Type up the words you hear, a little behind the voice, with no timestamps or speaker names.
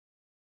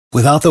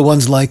Without the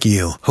ones like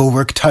you, who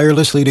work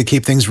tirelessly to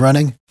keep things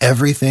running,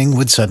 everything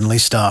would suddenly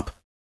stop.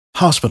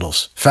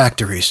 Hospitals,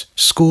 factories,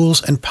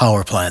 schools, and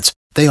power plants,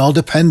 they all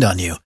depend on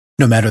you.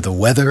 No matter the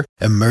weather,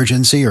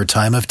 emergency, or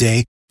time of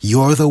day,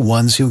 you're the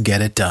ones who get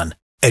it done.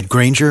 At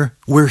Grainger,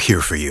 we're here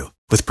for you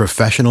with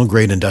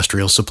professional-grade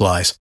industrial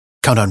supplies.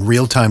 Count on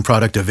real-time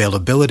product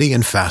availability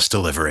and fast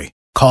delivery.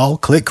 Call,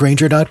 click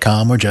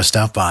Grainger.com, or just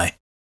stop by.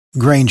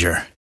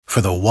 Grainger, for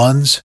the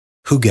ones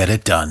who get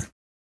it done.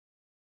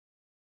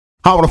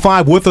 Hot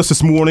 105 with us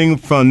this morning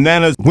from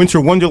Nana's Winter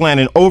Wonderland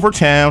in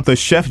Overtown, the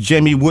chef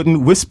Jamie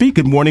Wooden-Wispy.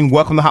 Good morning.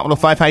 Welcome to Hot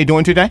 105. How you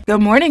doing today?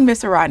 Good morning,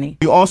 Mr. Rodney.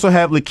 You also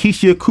have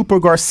Lakeisha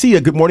Cooper-Garcia.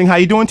 Good morning. How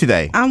you doing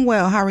today? I'm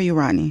well. How are you,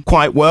 Rodney?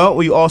 Quite well.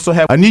 We also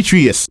have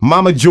Anitrius,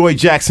 Mama Joy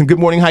Jackson. Good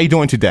morning. How you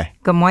doing today?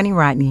 Good morning,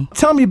 Rodney.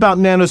 Tell me about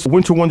Nana's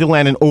Winter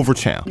Wonderland in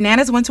Overtown.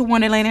 Nana's Winter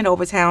Wonderland in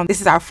Overtown.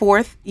 This is our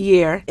 4th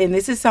year, and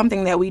this is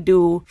something that we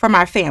do from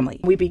our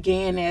family. We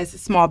began as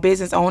small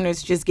business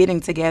owners just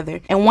getting together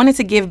and wanted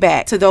to give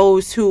back to those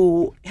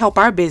who help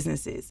our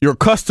businesses. Your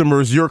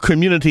customers, your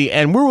community,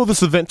 and where will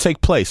this event take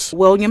place?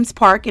 Williams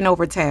Park in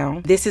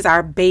Overtown. This is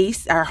our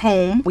base, our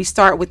home. We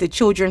start with the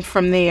children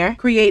from there,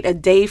 create a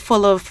day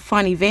full of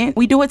fun event.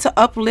 We do it to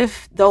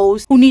uplift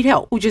those who need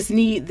help, who just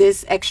need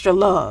this extra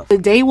love. The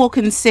day will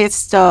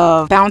consist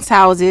of bounce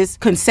houses,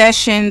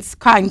 concessions,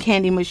 cotton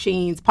candy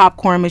machines,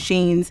 popcorn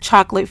machines,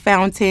 chocolate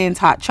fountains,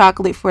 hot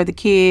chocolate for the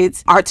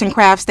kids, arts and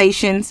craft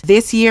stations.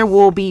 This year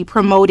we'll be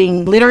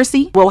promoting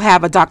literacy. We'll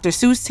have a Dr.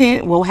 Seuss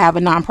tent. We'll have a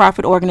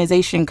nonprofit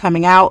organization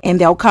coming out, and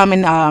they'll come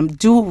and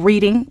do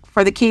reading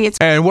for the kids.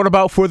 And what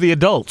about for the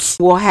adults?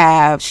 We'll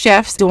have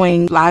chefs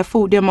doing live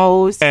food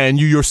demos. And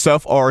you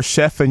yourself are a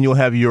chef, and you'll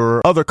have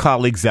your other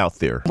colleagues out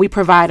there. We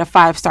provide a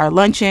 5-star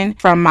luncheon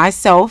from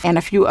myself and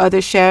a few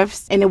other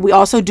chefs. And then we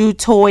also do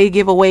toy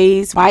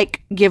giveaways,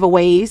 bike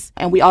giveaways,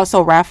 and we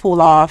also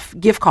raffle off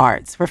gift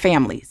cards for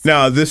families.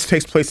 Now, this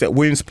takes place at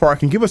Williams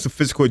Park, and give us a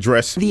physical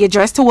address. The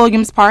address to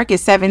Williams Park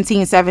is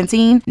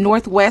 1717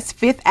 Northwest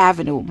 5th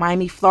Avenue,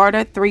 Miami,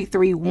 Florida,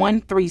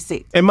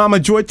 33136. And Mama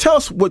Joy, tell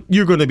us what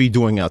you're going to be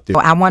doing out there.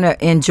 I want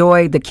to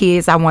enjoy the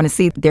kids. I want to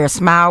see their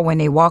smile when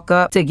they walk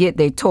up to get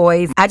their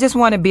toys. I just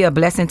want to be a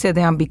blessing to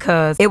them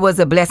because it was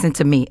a blessing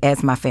to me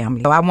as my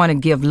family. So I want to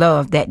give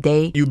love that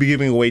day. You'll be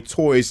giving away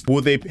toys.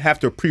 Will they have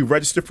to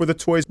pre-register for the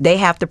toys? They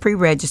have to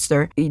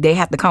pre-register. They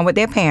have to come with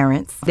their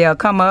parents. They'll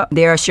come up.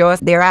 They'll show us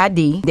their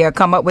ID. They'll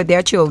come up with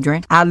their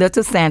children, our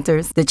little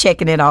Santas. They're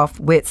checking it off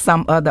with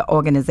some other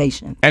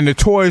organization. And the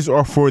toys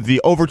are for the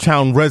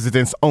Overtown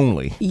residents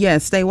only?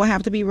 Yes, they will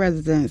have to be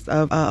residents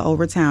of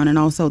Overtown, and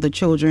also the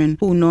children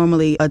who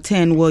normally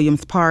attend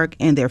Williams Park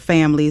and their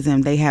families,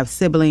 and they have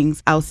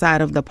siblings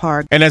outside of the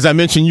park. And as I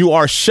mentioned, you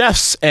are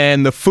chefs,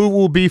 and the food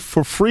will be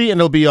for free, and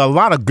there'll be a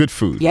lot of good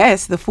food.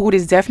 Yes, the food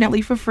is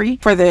definitely for free.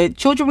 For the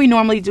children, we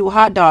normally do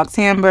hot dogs,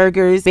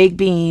 hamburgers, baked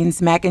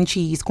beans, mac and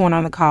cheese, corn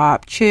on the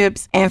cob,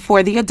 chips. And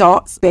for the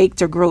adults,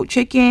 baked or grilled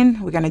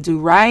chicken. We're going to do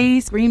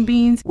rice, green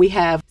beans. We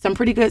have some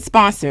pretty good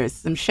sponsors,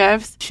 some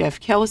chefs, Chef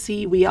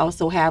Kelsey. We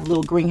also have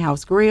Little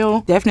Greenhouse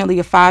Grill. Definitely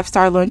a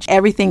 5-star lunch.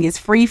 Everything is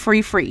free,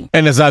 free, free.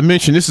 And as I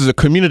mentioned, this is a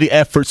community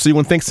effort, so you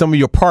want to thank some of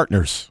your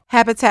partners.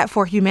 Habitat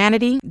for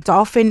Humanity,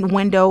 Dolphin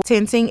Window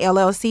Tinting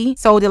LLC,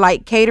 Soul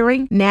Delight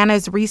Catering,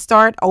 Nana's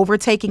Restart,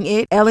 Overtaking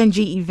It,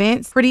 LNG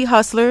Events, Pretty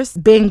Hustlers,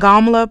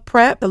 Bengamla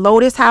Prep, The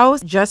Lotus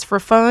House, Just for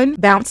Fun,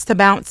 Bounce to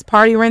Bounce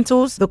Party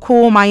Rentals, The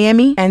Cool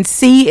Miami, and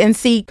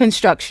C&C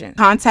Construction.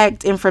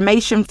 Contact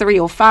information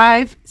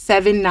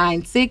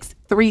 305-796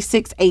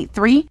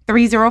 3683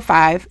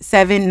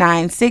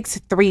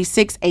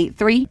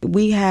 305-796-3683.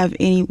 We have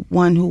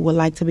anyone who would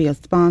like to be a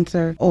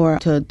sponsor or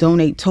to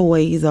donate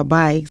toys or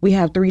bikes. We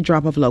have 3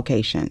 drop-off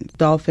locations.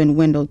 Dolphin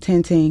Window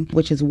Tinting,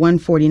 which is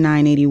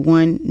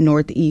 14981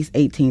 Northeast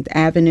 18th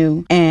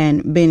Avenue,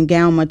 and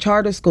Bengalma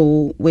Charter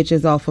School, which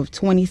is off of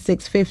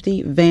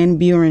 2650 Van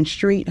Buren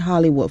Street,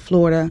 Hollywood,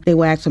 Florida. They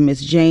will ask for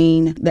Miss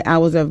Jane. The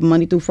hours of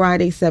Monday through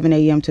Friday, 7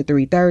 a.m. to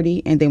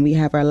 3:30. And then we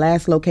have our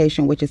last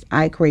location, which is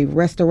I Crave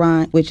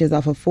Restaurant, which is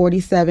off of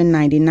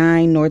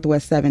 4799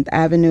 Northwest 7th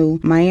Avenue,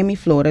 Miami,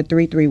 Florida,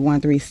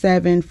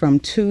 33137, from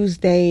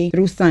Tuesday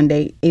through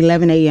Sunday,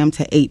 11 a.m.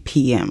 to 8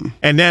 p.m.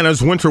 And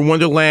Nana's Winter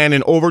Wonderland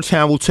in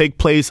Overtown will take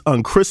place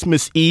on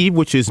Christmas Eve,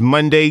 which is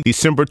Monday,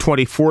 December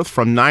 24th,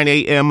 from 9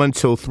 a.m.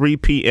 until 3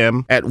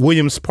 p.m. at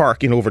Williams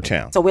Park in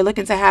Overtown. So we're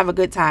looking to have a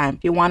good time.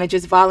 If you want to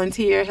just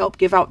volunteer, help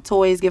give out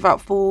toys, give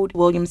out food,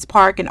 Williams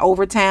Park in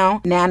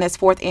Overtown, Nana's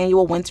 4th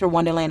Annual Winter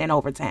Wonderland in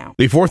Overtown.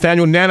 The 4th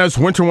Annual Nana's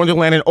Winter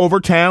Wonderland in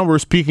Overtown. We're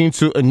speaking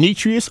to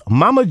Anitrius,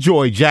 Mama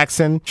Joy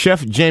Jackson,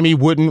 Chef Jamie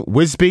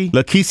Wooden-Wispy,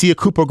 Lakeisha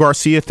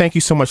Cooper-Garcia. Thank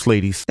you so much,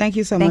 ladies. Thank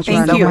you so much for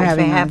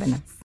having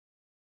us.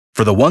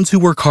 For the ones who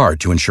work hard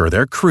to ensure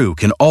their crew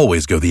can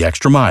always go the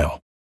extra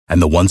mile,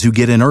 and the ones who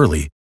get in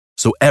early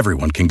so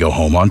everyone can go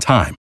home on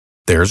time,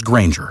 there's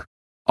Grainger,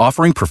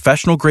 offering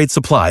professional-grade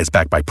supplies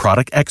backed by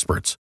product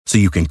experts so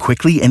you can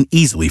quickly and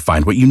easily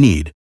find what you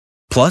need.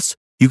 Plus,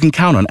 you can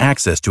count on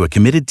access to a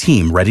committed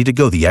team ready to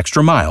go the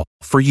extra mile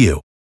for you.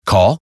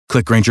 Call,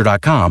 click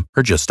Grainger.com,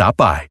 or just stop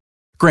by.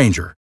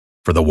 Grainger,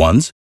 for the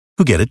ones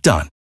who get it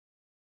done.